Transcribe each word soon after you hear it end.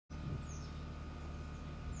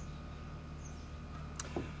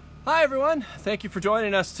Hi everyone, thank you for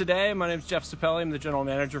joining us today. My name is Jeff Sapelli. I'm the general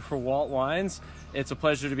manager for Walt Wines. It's a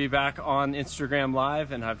pleasure to be back on Instagram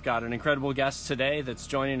Live, and I've got an incredible guest today that's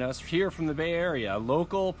joining us here from the Bay Area, a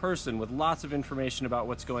local person with lots of information about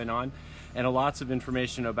what's going on and lots of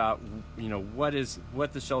information about what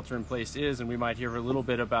the shelter in place is, and we might hear a little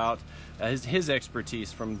bit about his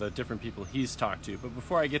expertise from the different people he's talked to. But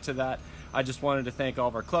before I get to that, I just wanted to thank all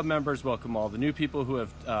of our club members, welcome all the new people who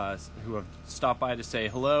have stopped by to say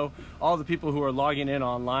hello, all the people who are logging in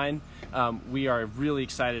online. We are really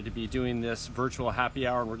excited to be doing this virtual happy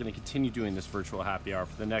hour, and we're going to continue doing this virtual happy hour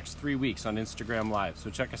for the next 3 weeks on Instagram Live. So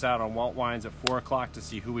check us out on Walt Wines at 4 o'clock to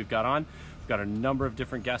see who we've got on. We've got a number of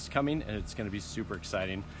different guests coming, and it's going to be super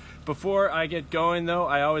exciting. Before I get going, though,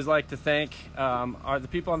 I always like to thank the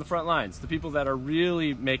people on the front lines, the people that are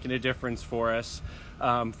really making a difference for us,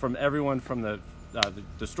 from everyone from the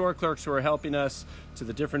store clerks who are helping us to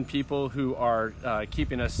the different people who are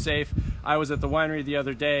keeping us safe. I was at the winery the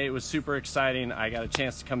other day. It was super exciting. I got a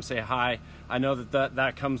chance to come say hi. I know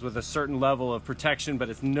that comes with a certain level of protection, but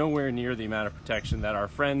it's nowhere near the amount of protection that our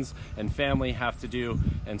friends and family have to do.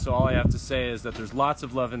 And so all I have to say is that there's lots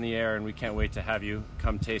of love in the air, and we can't wait to have you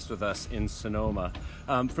come taste with us in Sonoma.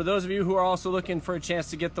 For those of you who are also looking for a chance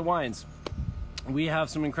to get the wines, we have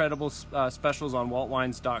some incredible specials on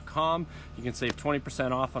waltwines.com. You can save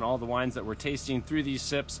 20% off on all the wines that we're tasting through these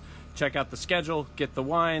sips. Check out the schedule, get the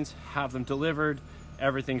wines, have them delivered.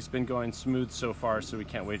 Everything's been going smooth so far, so we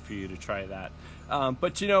can't wait for you to try that.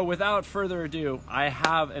 But without further ado, I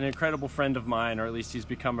have an incredible friend of mine, or at least he's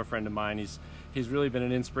become a friend of mine. He's really been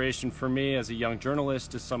an inspiration for me as a young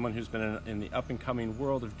journalist, as someone who's been in the up-and-coming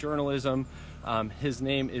world of journalism. His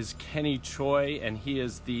name is Choi, and he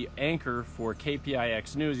is the anchor for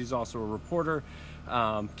KPIX News. He's also a reporter.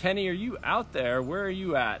 Kenny, are you out there? Where are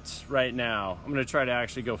you at right now? I'm going to try to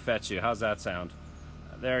actually go fetch you. How's that sound?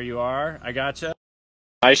 There you are. I gotcha.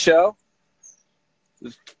 My show.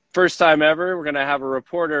 First time ever, we're going to have a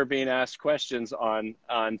reporter being asked questions on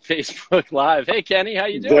Facebook Live. Hey, Kenny, how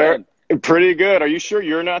you doing? Pretty good. Are you sure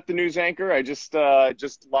you're not the news anchor? I just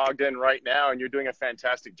logged in right now, and you're doing a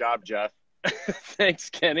fantastic job, Jeff.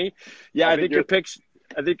 Thanks, Kenny. Yeah, I think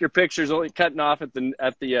your picture's only cutting off at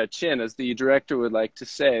the chin, as the director would like to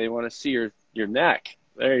say. They want to see your neck.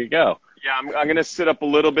 There you go. Yeah, I'm going to sit up a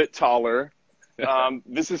little bit taller.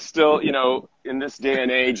 This is still, in this day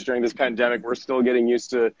and age during this pandemic, we're still getting used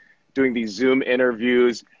to doing these Zoom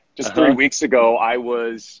interviews. Just 3 weeks ago, I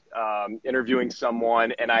was interviewing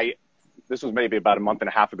someone, and this was maybe about a month and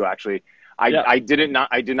a half ago, actually. I did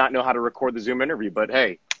not know how to record the Zoom interview, but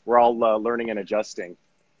hey, we're all learning and adjusting.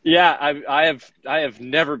 Yeah, I have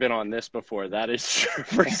never been on this before. That is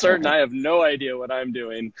for certain. I have no idea what I'm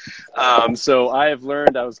doing. So I have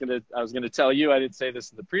learned. I was gonna tell you. I didn't say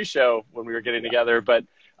this in the pre-show when we were getting together, but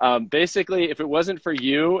basically, if it wasn't for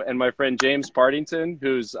you and my friend James Partington,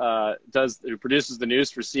 who produces the news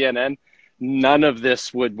for CNN, none of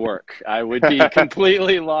this would work. I would be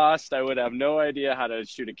completely lost. I would have no idea how to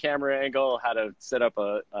shoot a camera angle, how to set up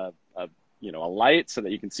a light so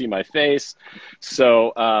that you can see my face.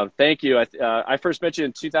 So thank you. I first met you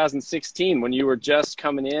in 2016 when you were just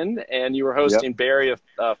coming in and you were hosting Bay Area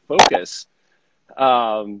Focus.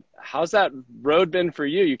 How's that road been for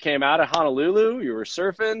you? You came out of Honolulu, you were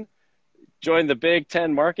surfing, joined the Big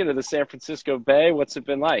Ten market of the San Francisco Bay. What's it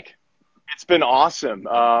been like? It's been awesome.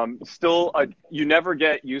 You never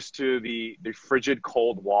get used to the frigid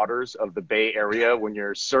cold waters of the Bay Area when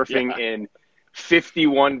you're surfing in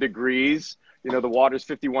 51 degrees. The water's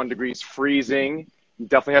 51 degrees freezing. You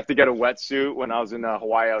definitely have to get a wetsuit. When I was in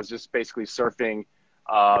Hawaii, I was just basically surfing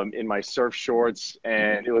in my surf shorts,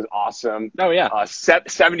 and it was awesome. Oh, yeah.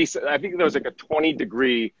 70, I think there was like a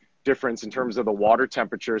 20-degree difference in terms of the water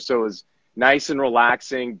temperature. So it was nice and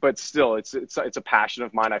relaxing, but still, it's a passion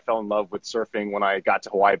of mine. I fell in love with surfing when I got to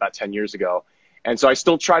Hawaii about 10 years ago. And so I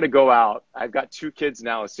still try to go out. I've got 2 kids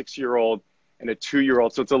now, a 6-year-old and a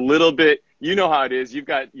 2-year-old. So it's a little bit, you know how it is. You've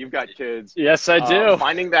got kids. Yes, I do.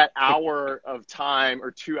 Finding that hour of time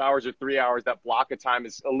or 2 hours or 3 hours, that block of time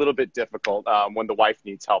is a little bit difficult when the wife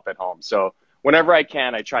needs help at home. So whenever I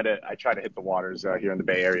can, I try to hit the waters here in the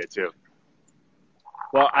Bay Area too.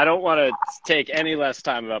 Well, I don't want to take any less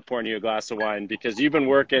time about pouring you a glass of wine because you've been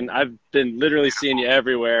working. I've been literally seeing you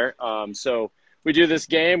everywhere. So we do this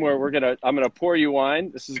game where I'm gonna pour you wine.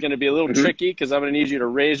 This is gonna be a little tricky because I'm gonna need you to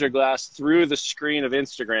raise your glass through the screen of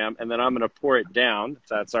Instagram, and then I'm gonna pour it down. If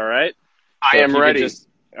that's all right. I am ready.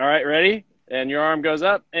 All right, ready? And your arm goes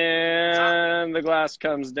up, and the glass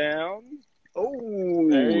comes down. Oh,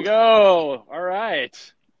 there you go. All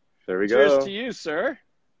right. There we go. Cheers to you, sir.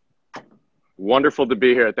 Wonderful to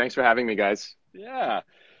be here. Thanks for having me, guys. Yeah.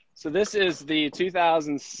 So this is the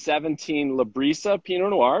 2017 Labrisa Pinot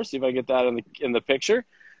Noir. See if I get that in the picture.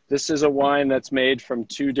 This is a wine that's made from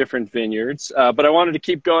 2 different vineyards. But I wanted to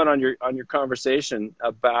keep going on your conversation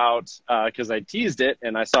about because I teased it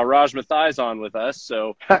and I saw Raj Mathai's on with us.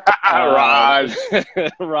 So Raj,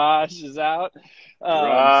 Raj is out.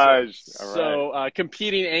 Raj. So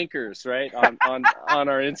competing anchors, right, on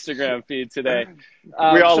our Instagram feed today.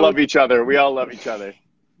 We all love each other. We all love each other.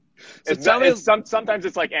 So Sometimes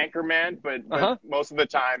it's like Anchorman, but most of the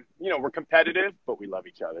time, we're competitive, but we love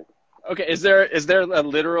each other. Okay, is there a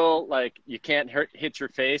literal, like, you can't hit your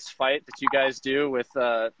face fight that you guys do with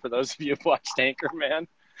for those of you who've watched Anchorman?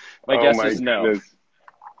 My guess is no.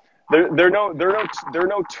 There are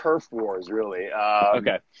no turf wars really.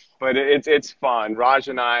 Okay, but it's fun. Raj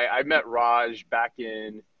and I met Raj back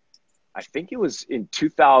in, I think it was in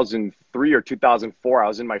 2003 or 2004. I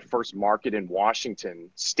was in my first market in Washington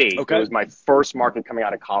State. Okay. It was my first market coming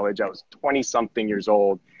out of college. I was 20-something years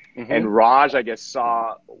old. Mm-hmm. And Raj, I guess,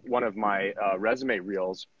 saw one of my resume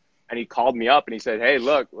reels, and he called me up and he said, "Hey,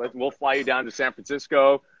 look, we'll fly you down to San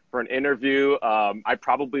Francisco for an interview." I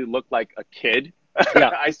probably looked like a kid.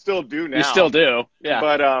 Yeah. I still do now. You still do. Yeah.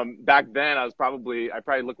 But back then, I probably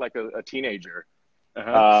looked like a teenager.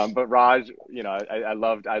 Uh-huh. But Raj, I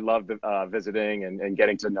loved visiting and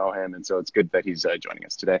getting to know him, and so it's good that he's joining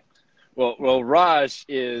us today. Well, Raj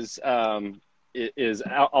is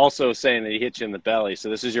also saying that he hit you in the belly. So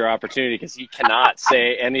this is your opportunity because he cannot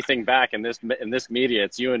say anything back in this media.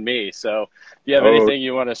 It's you and me. So if you have anything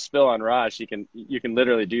you want to spill on Raj, you can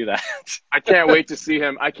literally do that. I can't wait to see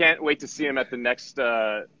him. I can't wait to see him at the next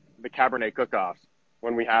the Cabernet Cook-Off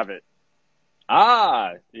when we have it.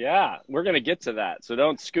 Ah, yeah, we're gonna get to that. So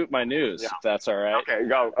don't scoop my news if that's all right. Okay,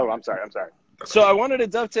 go. Oh, I'm sorry. So I wanted to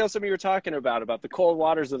dovetail something you were talking about the cold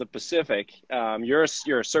waters of the Pacific. You're a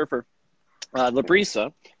surfer.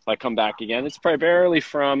 Labrisa, if I come back again, it's primarily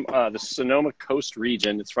from the Sonoma Coast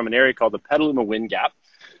region. It's from an area called the Petaluma Wind Gap.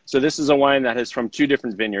 So this is a wine that is from 2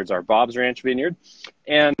 different vineyards, our Bob's Ranch vineyard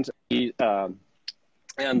and the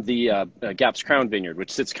Gap's Crown vineyard,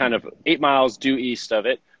 which sits kind of 8 miles due east of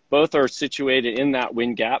it. Both are situated in that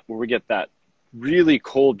wind gap where we get that really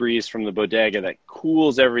cold breeze from the bodega that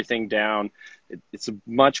cools everything down. It's a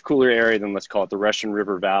much cooler area than, let's call it, the Russian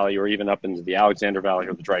River Valley or even up into the Alexander Valley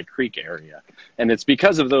or the Dry Creek area. And it's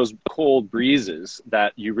because of those cold breezes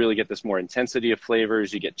that you really get this more intensity of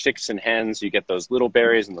flavors. You get chicks and hens. You get those little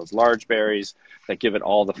berries and those large berries that give it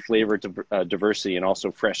all the flavor diversity and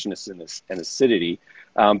also freshness and acidity.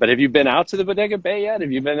 But have you been out to the Bodega Bay yet?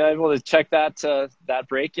 Have you been able to check that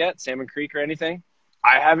break yet, Salmon Creek or anything?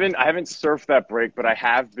 I haven't surfed that break, but I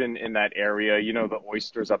have been in that area. The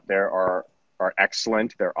oysters up there are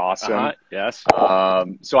excellent. They're awesome. Yes.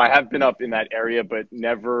 So I have been up in that area, but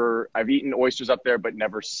never. I've eaten oysters up there, but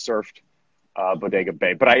never surfed Bodega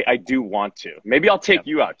Bay. But I do want to. Maybe I'll take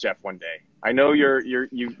you out, Jeff, one day. I know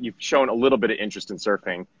you've shown a little bit of interest in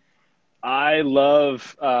surfing. I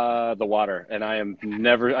love the water, and I've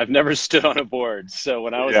never stood on a board. So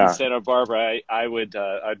when I was in Santa Barbara,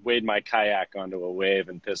 I'd wade my kayak onto a wave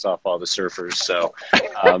and piss off all the surfers. So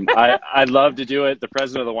I'd love to do it. The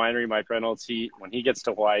president of the winery, Mike Reynolds, when he gets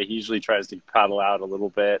to Hawaii, he usually tries to paddle out a little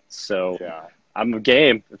bit. So I'm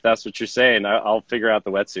game if that's what you're saying. I'll figure out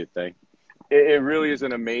the wetsuit thing. It really is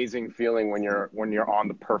an amazing feeling when you're on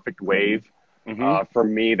the perfect wave. Mm-hmm. For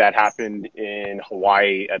me, that happened in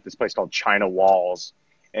Hawaii at this place called China Walls.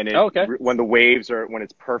 And when the waves when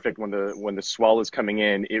it's perfect, when the swell is coming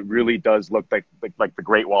in, it really does look like the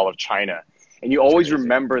Great Wall of China. And you always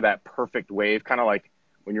remember that perfect wave, kind of like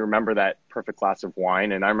when you remember that perfect glass of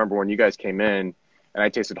wine. And I remember when you guys came in and I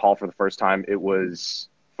tasted Hall for the first time, it was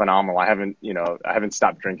phenomenal. I haven't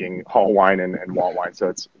stopped drinking Hall wine and Walt wine.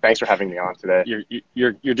 So thanks for having me on today.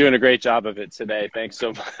 You're doing a great job of it today. Thanks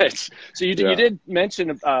so much. So you did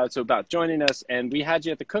mention about joining us, and we had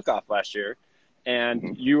you at the cook-off last year,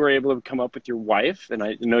 and you were able to come up with your wife, and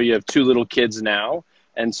I know you have 2 little kids now.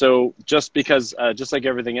 And so just because, just like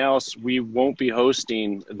everything else, we won't be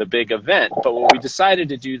hosting the big event, but what we decided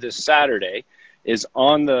to do this Saturday is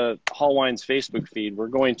on the Hall Wines Facebook feed, we're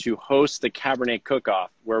going to host the Cabernet Cook-Off,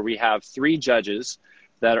 where we have 4 judges,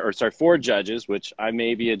 which I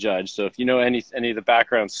may be a judge. So if you know any of the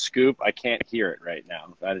background scoop, I can't hear it right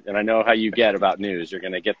now. And I know how you get about news. You're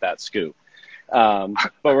going to get that scoop. But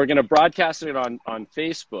we're going to broadcast it on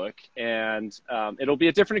Facebook, and it'll be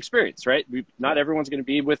a different experience, right? Not everyone's going to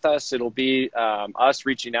be with us. It'll be us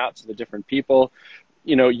reaching out to the different people.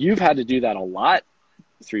 You've had to do that a lot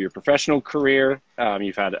through your professional career.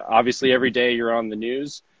 You've had, obviously, every day you're on the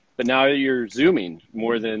news. but now you're Zooming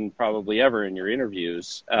more than probably ever in your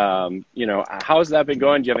interviews. You know, how has that been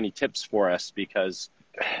going? Do you have any tips for us? Because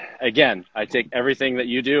again, I take everything that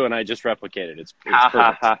you do and I just replicate it. It's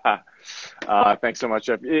perfect. Thanks so much,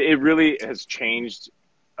 Jeff. It really has changed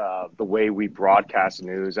the way we broadcast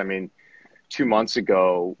news. I mean, 2 months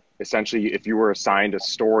ago, essentially, if you were assigned a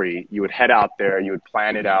story, you would head out there, you would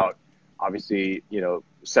plan it out, obviously, you know,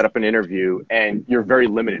 set up an interview, and you're very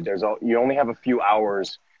limited. You only have a few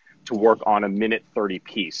hours to work on a minute 30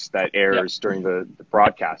 piece that airs during the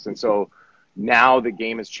broadcast. And so now the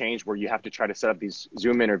game has changed where you have to try to set up these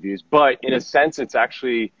Zoom interviews. But in a sense, it's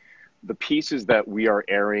actually the pieces that we are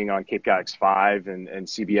airing on KPIX5 and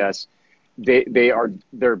CBS.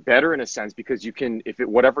 They're better in a sense because you can,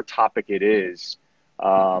 whatever topic it is,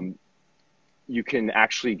 you can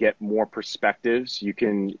actually get more perspectives. You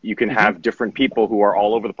can have different people who are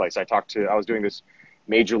all over the place. I was doing this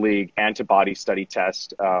Major League antibody study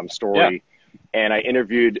test story, and I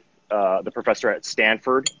interviewed the professor at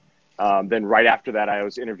Stanford. Then right after that, I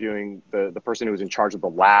was interviewing the person who was in charge of the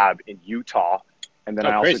lab in Utah. And then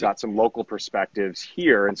I also got some local perspectives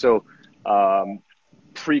here. And so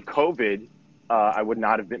pre-COVID, I would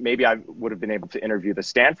not have been, maybe I would have been able to interview the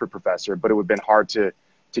Stanford professor, but it would have been hard to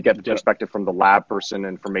get the perspective from the lab person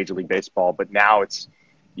and from Major League Baseball. But now it's,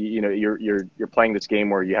 you know, you're playing this game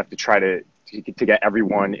where you have to try to get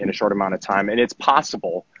everyone in a short amount of time. And it's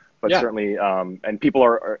possible, but certainly, and people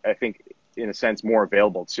are, I think, in a sense, more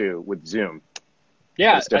available too with Zoom.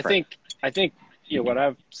 Yeah, I think, you know, what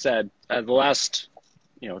I've said the last,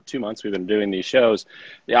 2 months we've been doing these shows.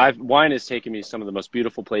 Yeah, wine has taken me some of the most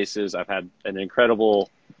beautiful places. I've had an incredible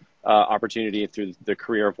opportunity through the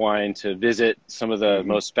career of wine to visit some of the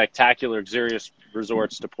most spectacular, luxurious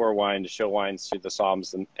resorts to pour wine, to show wines to the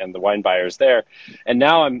somms and the wine buyers there. And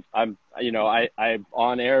now I'm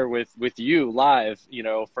on air with you live,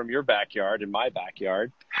 from your backyard in my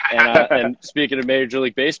backyard. And speaking of Major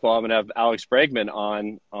League Baseball, I'm going to have Alex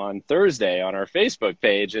Bregman on Thursday on our Facebook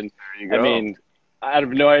page. And I mean, I have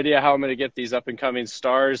no idea how I'm going to get these up and coming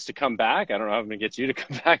stars to come back. I don't know how I'm going to get you to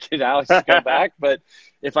come back, get Alex to come back, but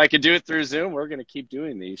if I could do it through Zoom, we're going to keep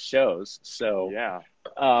doing these shows. So yeah.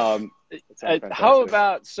 How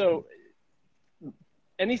about,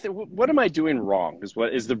 anything, what am I doing wrong is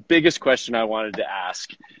what is the biggest question I wanted to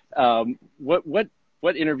ask.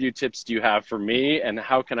 What interview tips do you have for me, and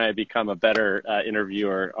how can I become a better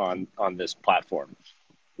interviewer on this platform?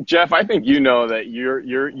 Jeff, I think that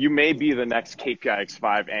you may be the next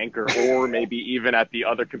KPIX5 anchor, or maybe even at the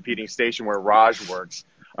other competing station where Raj works.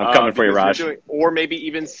 I'm coming for you, Raj. Or maybe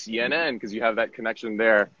even CNN, because you have that connection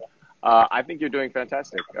there. I think you're doing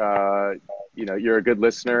fantastic. You're a good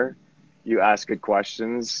listener. You ask good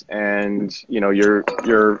questions, and you're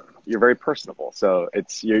very personable. So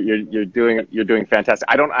you're doing fantastic.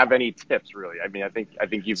 I don't have any tips really. I mean, I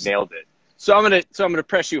think you've nailed it. So I'm gonna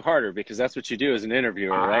press you harder, because that's what you do as an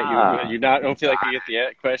interviewer, right? You don't feel like you get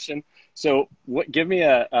the question. So give me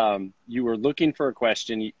you were looking for a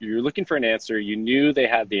question, you're looking for an answer, you knew they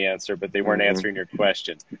had the answer, but they weren't answering your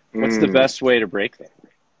question. What's the best way to break that?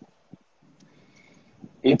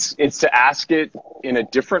 It's to ask it in a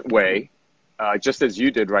different way, just as you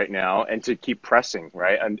did right now, and to keep pressing,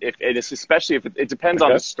 right? And especially if it depends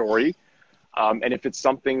on the story, and if it's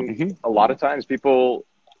something, a lot of times people,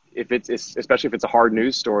 especially if it's a hard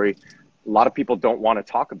news story, a lot of people don't want to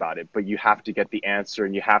talk about it, but you have to get the answer,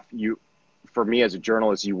 and for me as a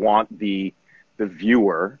journalist, you want the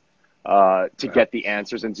viewer to get the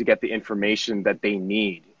answers and to get the information that they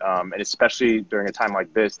need. And especially during a time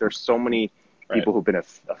like this, there's so many people who've been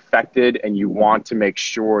affected, and you want to make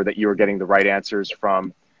sure that you're getting the right answers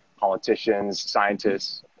from politicians,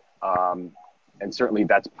 scientists, and certainly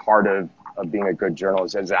that's part of being a good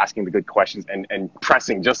journalist, is asking the good questions and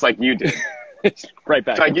pressing just like you did. Right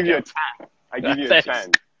back. So I give you a 10. I give you a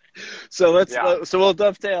 10. So so we'll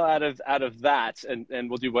dovetail out of that, and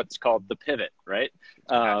we'll do what's called the pivot, right?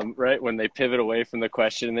 Right, when they pivot away from the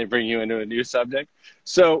question and they bring you into a new subject.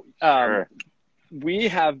 So we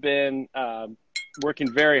have been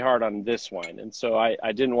working very hard on this wine, and so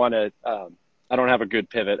I didn't want to. I don't have a good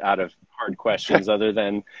pivot out of hard questions other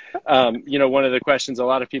than, one of the questions a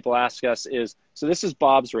lot of people ask us is, so this is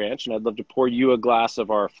Bob's Ranch, and I'd love to pour you a glass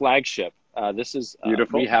of our flagship. This is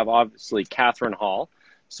beautiful. We have obviously Catherine Hall.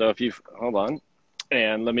 So if you hold on,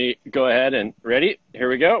 and let me go ahead and ready. Here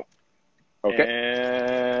we go. Okay.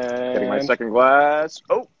 And getting my second glass.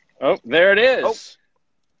 Oh, there it is. Oh,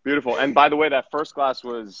 beautiful. And by the way, that first glass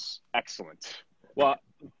was excellent. Well,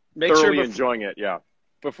 thoroughly enjoying it. Yeah.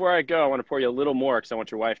 before I go, I want to pour you a little more because I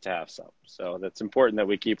want your wife to have some. So that's important that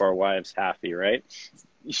we keep our wives happy, right?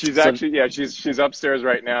 She's actually, yeah, she's upstairs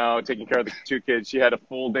right now taking care of the two kids. She had a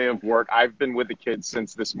full day of work. I've been with the kids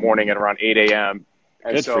since this morning at around 8 a.m.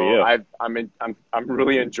 And Good so for you. I'm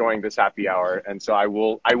really enjoying this happy hour. And so I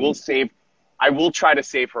will try to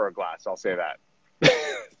save her a glass. I'll say that.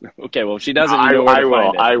 Okay, well, if she doesn't, you know where to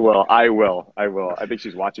find it. I will. I think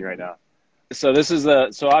she's watching right now. So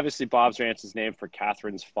so obviously Bob's Ranch is named for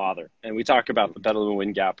Catherine's father. And we talk about the Petaluma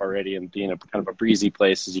Wind Gap already and being a kind of a breezy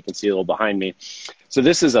place, as you can see a little behind me. So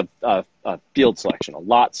this is a field selection, a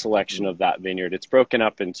lot selection of that vineyard. It's broken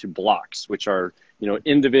up into blocks, which are,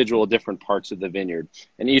 individual different parts of the vineyard.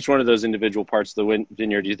 And each one of those individual parts of the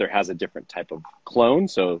vineyard either has a different type of clone.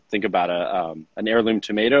 So think about an heirloom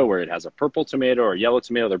tomato where it has a purple tomato or a yellow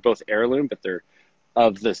tomato. They're both heirloom, but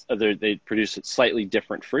they produce a slightly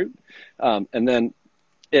different fruit. And then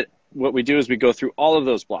what we do is we go through all of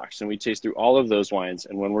those blocks and we taste through all of those wines.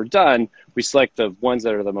 And when we're done, we select the ones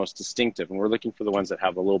that are the most distinctive. And we're looking for the ones that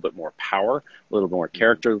have a little bit more power, a little more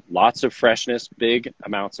character, lots of freshness, big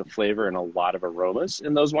amounts of flavor, and a lot of aromas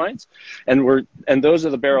in those wines. And those are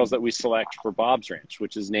the barrels that we select for Bob's Ranch,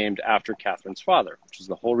 which is named after Catherine's father, which is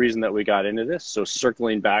the whole reason that we got into this. So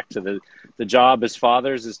circling back to the job as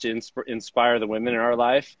fathers is to inspire the women in our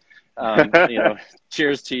life.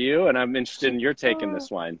 Cheers to you. And I'm interested in your take in this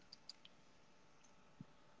wine.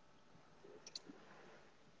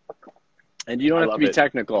 And you don't have to be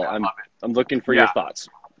technical. I'm looking for your thoughts.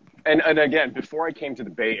 And again, before I came to the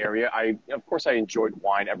Bay Area, of course I enjoyed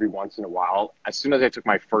wine every once in a while. As soon as I took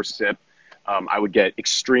my first sip, I would get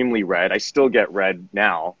extremely red. I still get red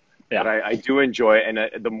now, but I do enjoy it.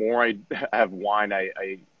 And the more I have wine,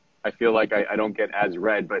 I feel like I don't get as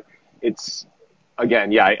red. But it's,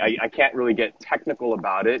 again, I can't really get technical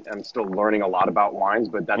about it. I'm still learning a lot about wines,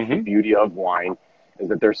 but that's the beauty of wine. Is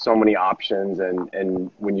that there's so many options, and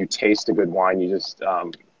when you taste a good wine, you just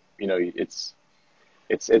it's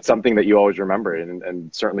something that you always remember,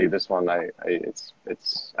 and certainly this one, it's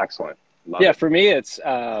excellent. Love it. For me, it's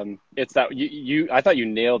that I thought you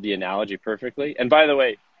nailed the analogy perfectly. And by the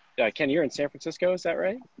way, Ken, you're in San Francisco, is that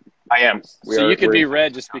right? I am. You could be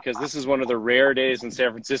red just because this is one of the rare days in San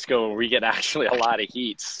Francisco where we get actually a lot of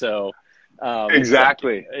heat. So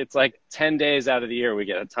exactly, it's like 10 days out of the year we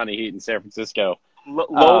get a ton of heat in San Francisco.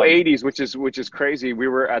 Low 80s, which is crazy. We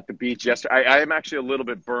were at the beach yesterday. I am actually a little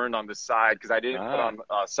bit burned on this side because I didn't put on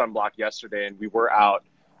sunblock yesterday, and we were out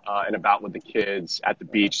and about with the kids at the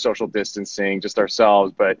beach, social distancing, just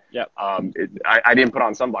ourselves. But I didn't put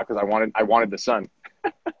on sunblock because I wanted the sun.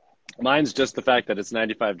 Mine's just the fact that it's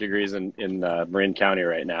 95 degrees in Marin County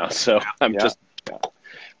right now. So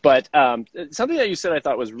But something that you said I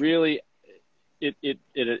thought was really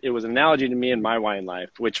it was an analogy to me in my wine life,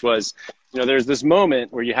 which was, there's this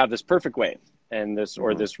moment where you have this perfect wave and this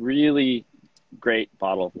really great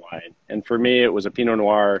bottle of wine. And for me, it was a Pinot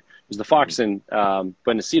Noir. It was the Foxen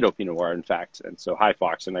Buenasito Pinot Noir, in fact. And so, hi,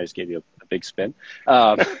 Foxen. I just gave you a big spin.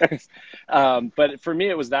 But for me,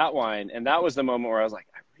 it was that wine. And that was the moment where I was like,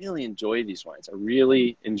 I really enjoy these wines. I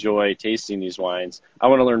really enjoy tasting these wines. I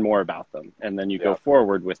want to learn more about them. And then you go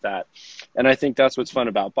forward with that. And I think that's what's fun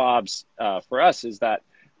about Bob's for us is that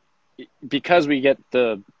because we get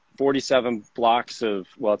the 47 blocks of,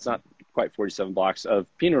 well, it's not quite 47 blocks of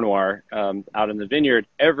Pinot Noir out in the vineyard.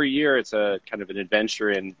 Every year it's a kind of an adventure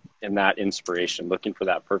in that inspiration, looking for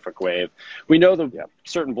that perfect wave. We know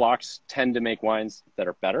certain blocks tend to make wines that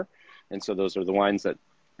are better. And so those are the wines that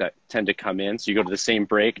tend to come in. So you go to the same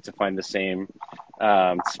break to find the same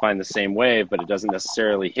wave, but it doesn't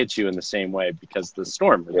necessarily hit you in the same way because the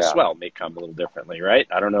storm or the swell may come a little differently, right?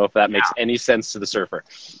 I don't know if that makes any sense to the surfer.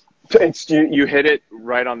 You hit it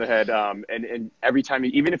right on the head. And every time,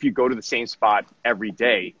 even if you go to the same spot every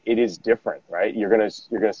day, it is different, right? You're gonna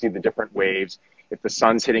see the different waves. If the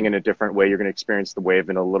sun's hitting in a different way, you're gonna experience the wave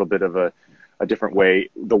in a little bit of a different way.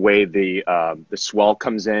 The way the swell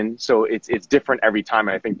comes in, so it's different every time.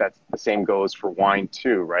 And I think that's the same goes for wine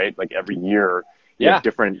too, right? Like every year, you have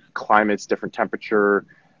different climates, different temperature,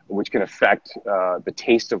 which can affect the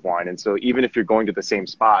taste of wine. And so even if you're going to the same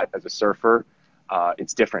spot as a surfer,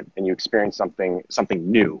 it's different, and you experience something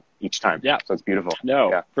new each time. Yeah, so it's beautiful.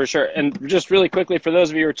 For sure. And just really quickly, for those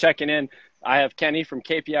of you who are checking in, I have Kenny from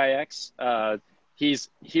KPIX. He's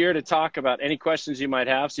here to talk about any questions you might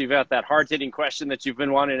have. So you've got that hard-hitting question that you've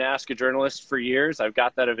been wanting to ask a journalist for years. I've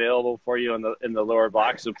got that available for you in the lower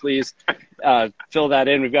box. So please fill that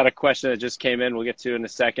in. We've got a question that just came in. We'll get to in a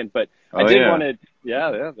second. But I did want to.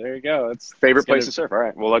 Yeah, there you go. Favorite place to surf. All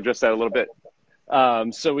right, we'll address that a little bit.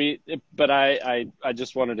 I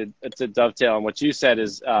just wanted to dovetail on what you said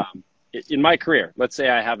is in my career, let's say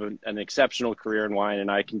I have an exceptional career in wine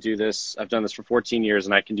and I can do this. I've done this for 14 years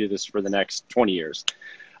and I can do this for the next 20 years.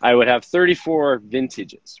 I would have 34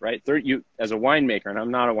 vintages, right? You as a winemaker, and I'm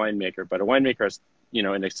not a winemaker, but a winemaker has, in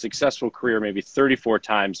a successful career, maybe 34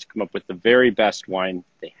 times to come up with the very best wine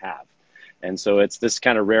they have. And so it's this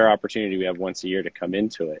kind of rare opportunity we have once a year to come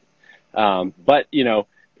into it. But,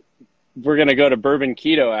 we're going to go to Bourbon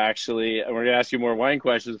Keto, actually, and we're going to ask you more wine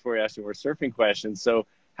questions before we ask you more surfing questions. So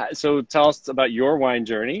tell us about your wine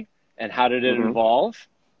journey and how did it evolve?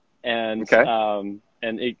 And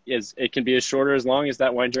it can be as short or as long as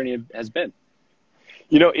that wine journey has been.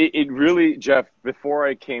 It really, Jeff, before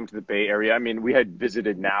I came to the Bay Area, I mean, we had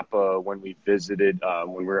visited Napa when we visited,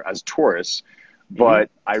 when we were as tourists, but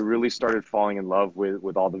I really started falling in love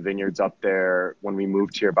with all the vineyards up there when we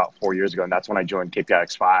moved here about 4 years ago. And that's when I joined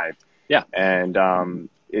KPIX5. Yeah. And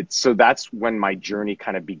so that's when my journey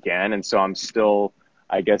kind of began. And so I'm still,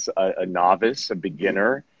 I guess, a novice, a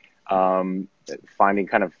beginner, finding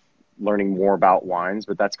kind of learning more about wines,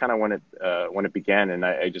 but that's kind of when it began. And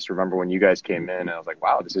I just remember when you guys came in, and I was like,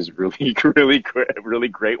 wow, this is really, really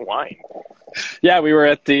great wine. Yeah, we were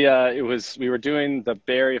at we were doing the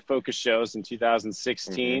Bay Area Focus shows in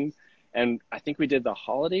 2016, and I think we did the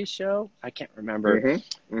holiday show. I can't remember,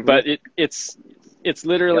 but it's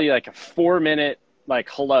literally like a 4-minute like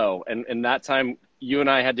hello, and that time you and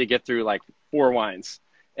I had to get through like 4 wines.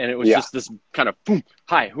 And it was just this kind of boom,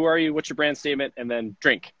 hi, who are you? What's your brand statement? And then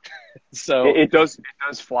drink. So it does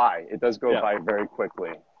fly. It does go by very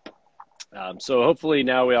quickly. So hopefully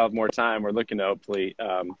now we have more time. We're looking to hopefully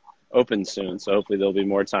open soon. So hopefully there'll be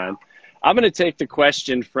more time. I'm going to take the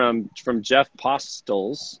question from Jeff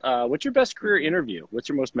Postles. What's your best career interview? What's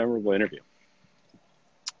your most memorable interview?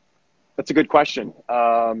 That's a good question.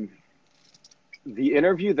 The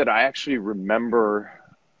interview that I actually remember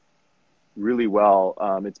really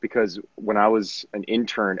well, it's because when I was an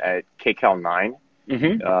intern at KCAL 9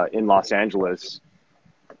 in Los Angeles,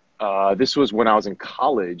 this was when I was in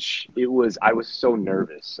college. I was so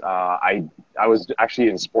nervous. I was actually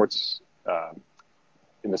in sports,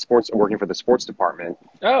 working for the sports department.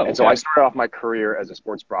 Oh, and so I started off my career as a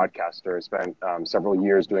sports broadcaster. I spent several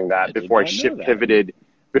years doing that before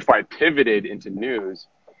I pivoted into news.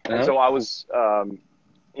 And so I was,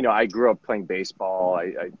 I grew up playing baseball.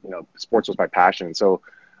 Sports was my passion. So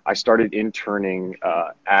I started interning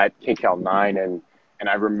at KCAL 9, and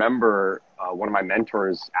I remember one of my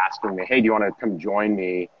mentors asking me, "Hey, do you want to come join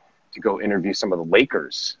me to go interview some of the Laker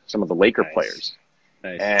players?"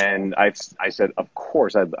 Nice. And I said, "Of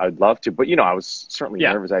course, I'd love to." But I was certainly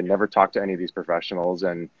nervous. I'd never talked to any of these professionals,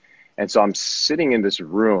 and so I'm sitting in this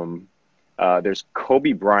room. There's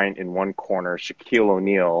Kobe Bryant in one corner, Shaquille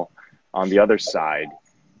O'Neal on the other side.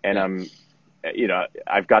 And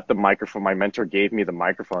I've got the microphone. My mentor gave me the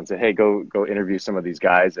microphone and said, "Hey, go interview some of these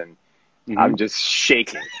guys." And I'm just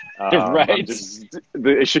shaking. Right.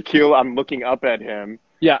 Shaquille, I'm looking up at him.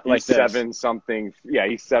 Yeah. He's like 7-something. Yeah.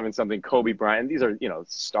 He's 7-something. Kobe Bryant. These are,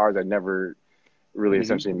 stars I'd never really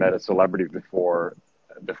essentially met a celebrity before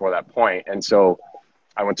that point. And so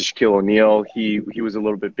I went to Shaquille O'Neal. He was a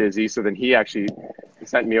little bit busy. So then he actually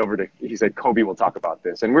sent me over he said, "Kobe, we'll talk about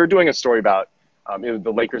this." And we were doing a story about,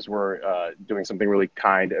 the Lakers were doing something really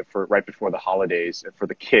kind right before the holidays for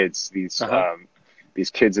the kids, these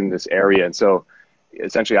kids in this area. And so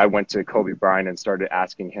essentially I went to Kobe Bryant and started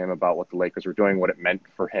asking him about what the Lakers were doing, what it meant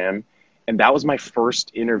for him. And that was my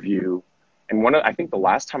first interview. And I think the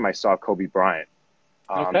last time I saw Kobe Bryant.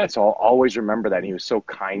 So I'll always remember that. And he was so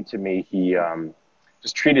kind to me. He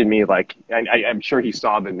just treated me like, I'm sure he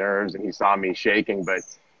saw the nerves and he saw me shaking, but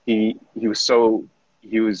he just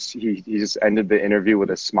ended the interview with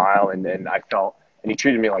a smile, and he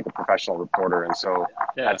treated me like a professional reporter. And so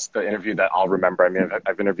that's the interview that I'll remember. I mean,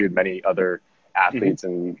 I've interviewed many other athletes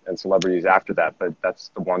and celebrities after that, but that's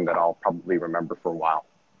the one that I'll probably remember for a while.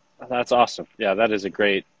 That's awesome. Yeah, that's a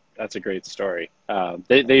great story.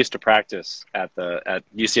 They used to practice at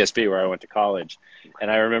UCSB where I went to college. And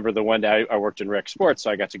I remember the one day I worked in rec sports, so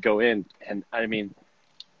I got to go in, and I mean,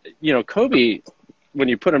 Kobe, when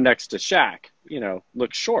you put him next to Shaq,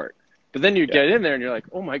 looks short. But then you get in there and you're like,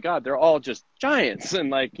 oh my God, they're all just giants.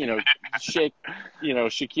 And shake,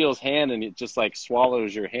 Shaquille's hand and it just like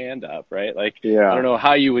swallows your hand up, right? Like, I don't know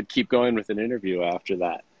how you would keep going with an interview after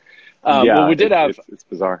that. Well, we did it's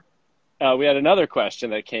bizarre. We had another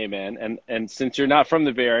question that came in. And since you're not from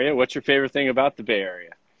the Bay Area, what's your favorite thing about the Bay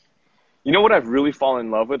Area? You know what I've really fallen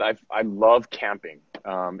in love with? I love camping.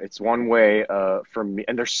 It's one way for me,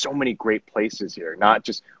 and there's so many great places here. Not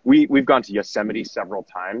just we've gone to Yosemite several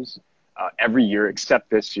times every year,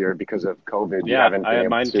 except this year because of COVID. Yeah, I had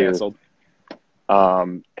mine canceled.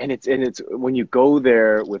 And it's when you go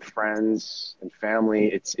there with friends and family,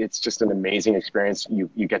 it's just an amazing experience.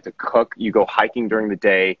 You get to cook, you go hiking during the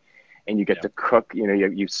day, and you get to cook. You know,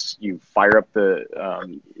 you fire up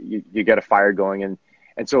you get a fire going, and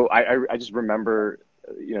so I just remember,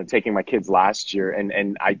 you know, taking my kids last year,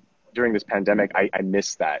 and during this pandemic, I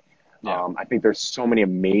missed that. I think there's so many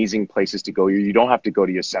amazing places to go. You don't have to go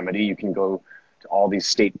to Yosemite. You can go to all these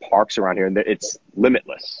state parks around here, and it's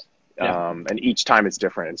limitless. And each time it's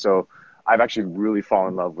different. And so I've actually really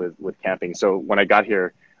fallen in love with camping. So when I got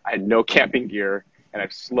here, I had no camping gear, and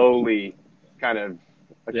I've slowly kind of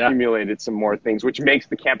accumulated some more things, which makes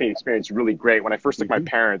the camping experience really great. When I first took my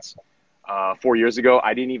parents 4 years ago,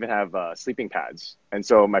 I didn't even have sleeping pads. And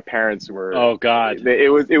so my parents were, oh God, it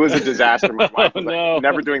was a disaster. My wife was no. like,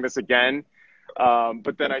 never doing this again.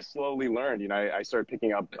 But then I slowly learned, you know, I started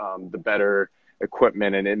picking up the better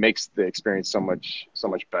equipment, and it makes the experience so much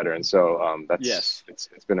better. And so it's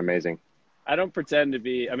been amazing. I don't pretend to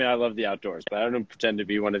be, I mean, I love the outdoors, but I don't pretend to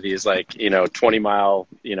be one of these, like, you know, 20-mile,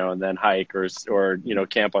 you know, and then hike or, you know,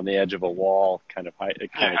 camp on the edge of a wall kind of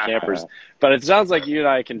campers. But it sounds like you and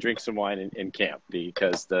I can drink some wine in camp,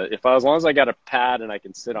 because as long as I got a pad and I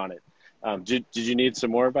can sit on it. Did you need some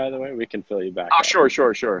more, by the way? We can fill you back up. Sure.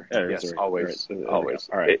 Yes, always. All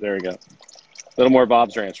right, there we go. A little more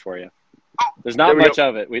Bob's Ranch for you. There's not much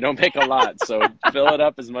of it. We don't make a lot, so fill it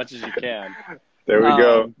up as much as you can. There we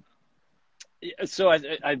go. So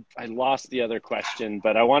I lost the other question,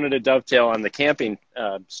 but I wanted to dovetail on the camping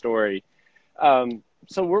story.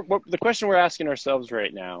 So the question we're asking ourselves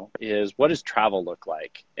right now is, what does travel look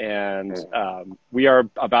like? And we are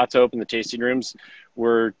about to open the tasting rooms.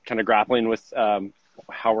 We're kind of grappling with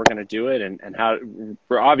how we're going to do it, and how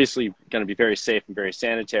we're obviously going to be very safe and very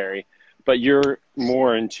sanitary. But you're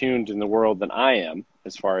more in tuned in the world than I am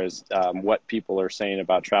as far as what people are saying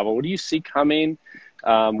about travel. What do you see coming?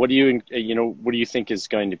 What do you think is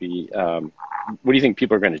going to be? What do you think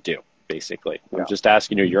people are going to do? Basically, I'm just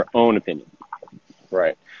asking you your own opinion.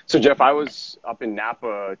 Right. So Jeff, I was up in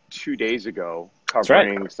Napa 2 days ago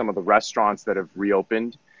covering some of the restaurants that have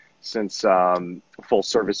reopened since full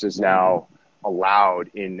service is now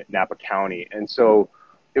allowed in Napa County, and so.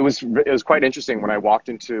 It was quite interesting when I walked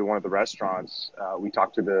into one of the restaurants. We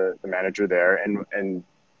talked to the manager there, and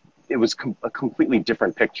it was a completely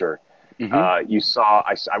different picture. You saw,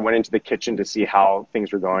 I went into the kitchen to see how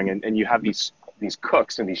things were going, and you have these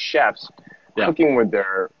cooks and these chefs cooking with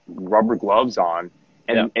their rubber gloves on,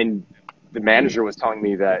 and the manager was telling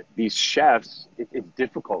me that these chefs, it's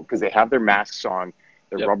difficult because they have their masks on,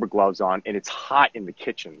 their rubber gloves on, and it's hot in the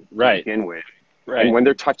kitchen to begin with. Right. And when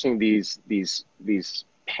they're touching these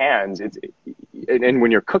pans, and when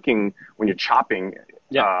you're cooking, when you're chopping,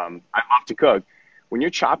 I love to cook. When you're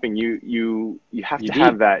chopping, you have to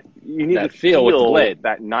have that. You need to feel with the blade,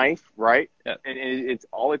 that knife, right? Yeah. And it's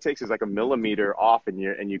all it takes is like a millimeter off, and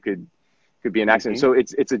you could be an accident. So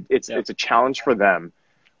it's a challenge for them.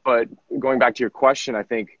 But going back to your question, I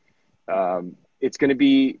think it's going to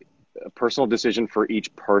be a personal decision for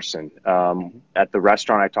each person. At the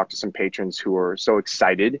restaurant, I talked to some patrons who are so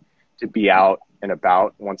excited to be out and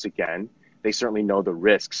about once again. They certainly know the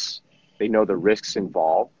risks. They know the risks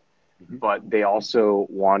involved, but they also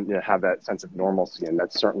want to have that sense of normalcy, and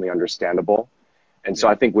that's certainly understandable. And so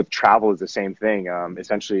I think with travel is the same thing.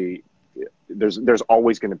 Essentially, there's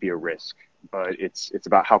always going to be a risk, but it's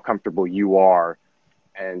about how comfortable you are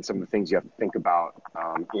and some of the things you have to think about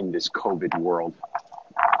in this COVID world.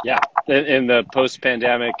 Yeah, in the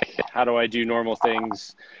post-pandemic, how do I do normal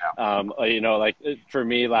things? You know, like for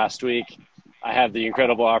me last week, I had the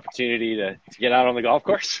incredible opportunity to get out on the golf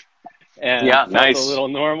course, and felt a little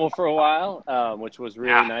normal for a while, which was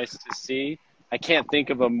really nice to see. I can't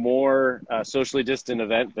think of a more socially distant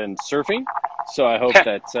event than surfing, so I hope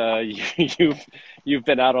that you've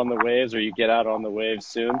been out on the waves, or you get out on the waves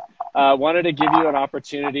soon. Wanted to give you an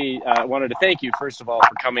opportunity. Wanted to thank you, first of all,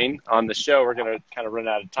 for coming on the show. We're going to kind of run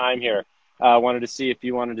out of time here. Wanted to see if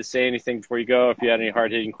you wanted to say anything before you go, if you had any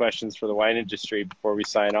hard-hitting questions for the wine industry before we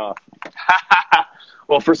sign off.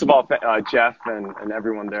 Well, first of all, Jeff and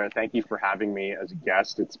everyone there, thank you for having me as a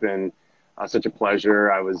guest. It's been such a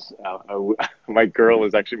pleasure. My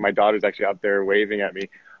daughter's actually out there waving at me.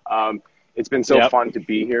 It's been so fun to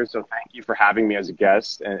be here. So thank you for having me as a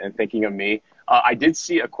guest and thinking of me. I did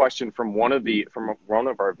see a question from one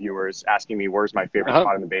of our viewers asking me where's my favorite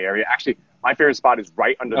spot in the Bay Area. Actually, my favorite spot is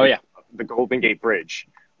right under the Golden Gate Bridge,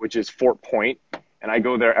 which is Fort Point. And I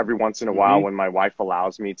go there every once in a while when my wife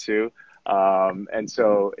allows me to. And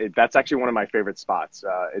so that's actually one of my favorite spots.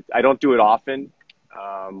 I don't do it often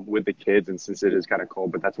with the kids, and since it is kind of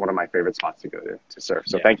cold, but that's one of my favorite spots to go to surf.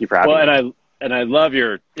 So thank you for having me. And I love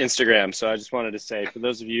your Instagram. So I just wanted to say, for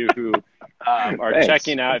those of you who are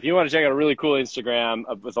checking out, if you want to check out a really cool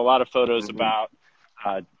Instagram with a lot of photos about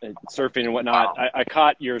surfing and whatnot, I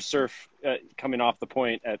caught your surf coming off the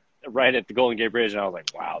point right at the Golden Gate Bridge, and I was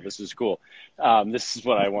like, wow, this is cool. This is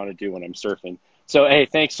what I want to do when I'm surfing. So, hey,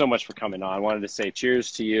 thanks so much for coming on. I wanted to say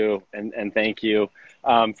cheers to you and thank you.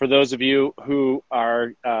 For those of you who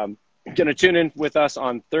are going to tune in with us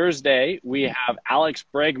on Thursday, we have Alex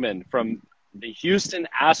Bregman from the Houston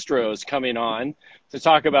Astros coming on to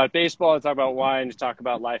talk about baseball, to talk about wine, to talk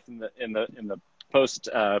about life in the post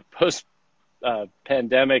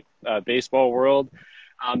pandemic baseball world.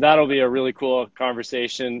 That'll be a really cool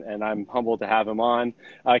conversation, and I'm humbled to have him on.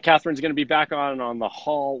 Catherine's going to be back on the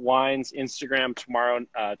Hall Wines Instagram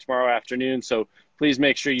tomorrow afternoon, so please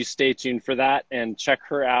make sure you stay tuned for that and check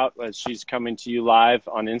her out as she's coming to you live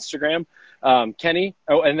on Instagram. Kenny,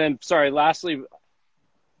 lastly,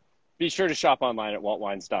 be sure to shop online at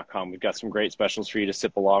waltwines.com. We've got some great specials for you to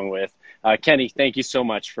sip along with. Kenny, thank you so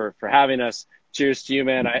much for having us. Cheers to you,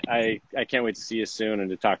 man. I can't wait to see you soon and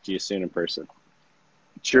to talk to you soon in person.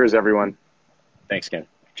 Cheers, everyone. Thanks, Ken.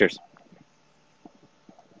 Cheers.